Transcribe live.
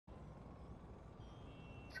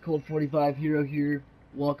Cold 45 Hero here.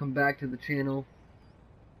 Welcome back to the channel.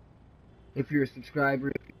 If you're a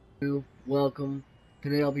subscriber, welcome.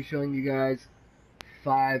 Today I'll be showing you guys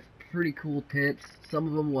 5 pretty cool tips. Some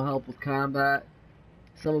of them will help with combat.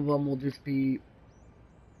 Some of them will just be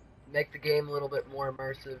make the game a little bit more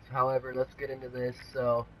immersive. However, let's get into this.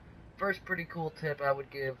 So, first pretty cool tip I would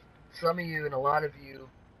give. Some of you and a lot of you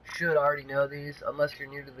should already know these. Unless you're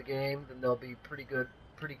new to the game, then they'll be pretty good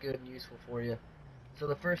and useful for you. So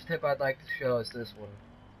the first tip I'd like to show is this one.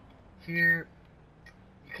 Here,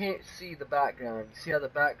 you can't see the background. You see how the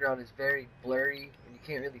background is very blurry and you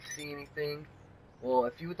can't really see anything? Well,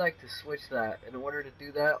 if you would like to switch that, in order to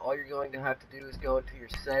do that, all you're going to have to do is go into your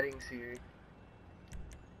settings here.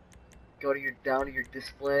 Go to down to your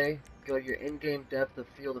display, go to your in-game depth of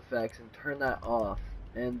field effects and turn that off.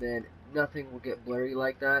 And then nothing will get blurry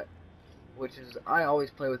like that. Which is, I always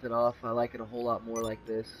play with it off. I like it a whole lot more like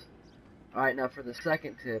this. Alright, now for the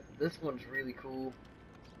second tip, this one's really cool.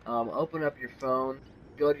 Open up your phone,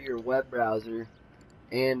 go to your web browser,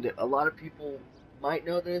 and a lot of people might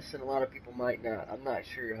know this and a lot of people might not. I'm not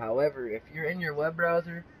sure. However, if you're in your web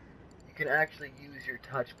browser, you can actually use your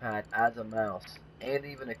touchpad as a mouse and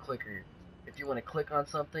even a clicker. If you want to click on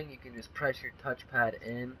something, you can just press your touchpad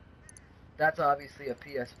in. That's obviously a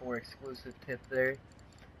PS4 exclusive tip there.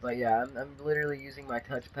 But yeah, I'm literally using my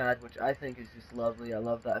touchpad, which I think is just lovely. I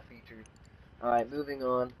love that feature. Alright, moving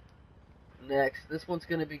on. Next, this one's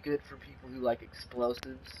going to be good for people who like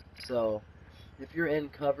explosives. So, if you're in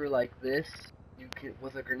cover like this, you can,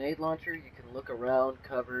 with a grenade launcher, you can look around,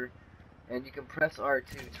 cover, and you can press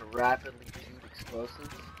R2 to rapidly shoot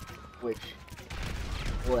explosives, which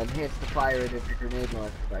will enhance the fire rate of your grenade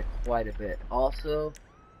launcher by quite a bit. Also,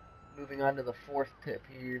 moving on to the fourth tip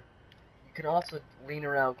here, you can also lean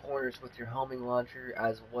around corners with your homing launcher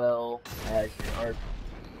as well as your RPGs.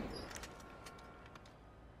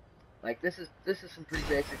 Like this is some pretty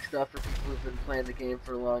basic stuff for people who've been playing the game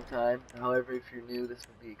for a long time. However, if you're new, this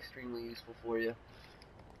would be extremely useful for you.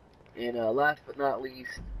 And last but not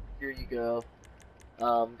least, here you go.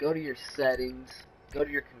 Go to your settings, go to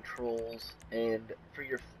your controls, and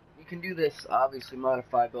you can do this obviously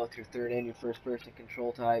modify both your third and your first person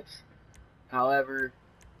control types. However,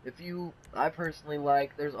 I personally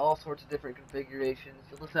like, there's all sorts of different configurations.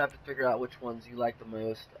 You'll just have to figure out which ones you like the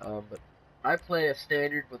most. But I play a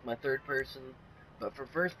standard with my third person, but for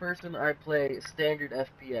first person I play standard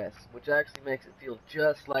FPS, which actually makes it feel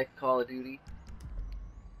just like Call of Duty.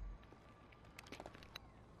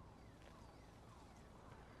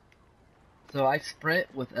 So I sprint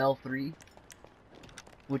with L3,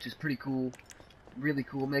 which is pretty cool. Really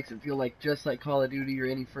cool, makes it feel like just like Call of Duty or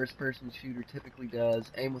any first person shooter typically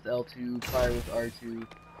does. Aim with L2, fire with R2,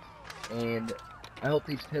 and I hope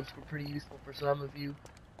these tips were pretty useful for some of you.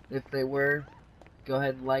 If they were, go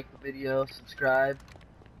ahead and like the video, subscribe.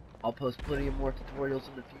 I'll post plenty of more tutorials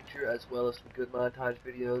in the future as well as some good montage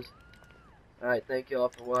videos. Alright, thank you all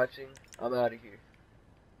for watching. I'm out of here.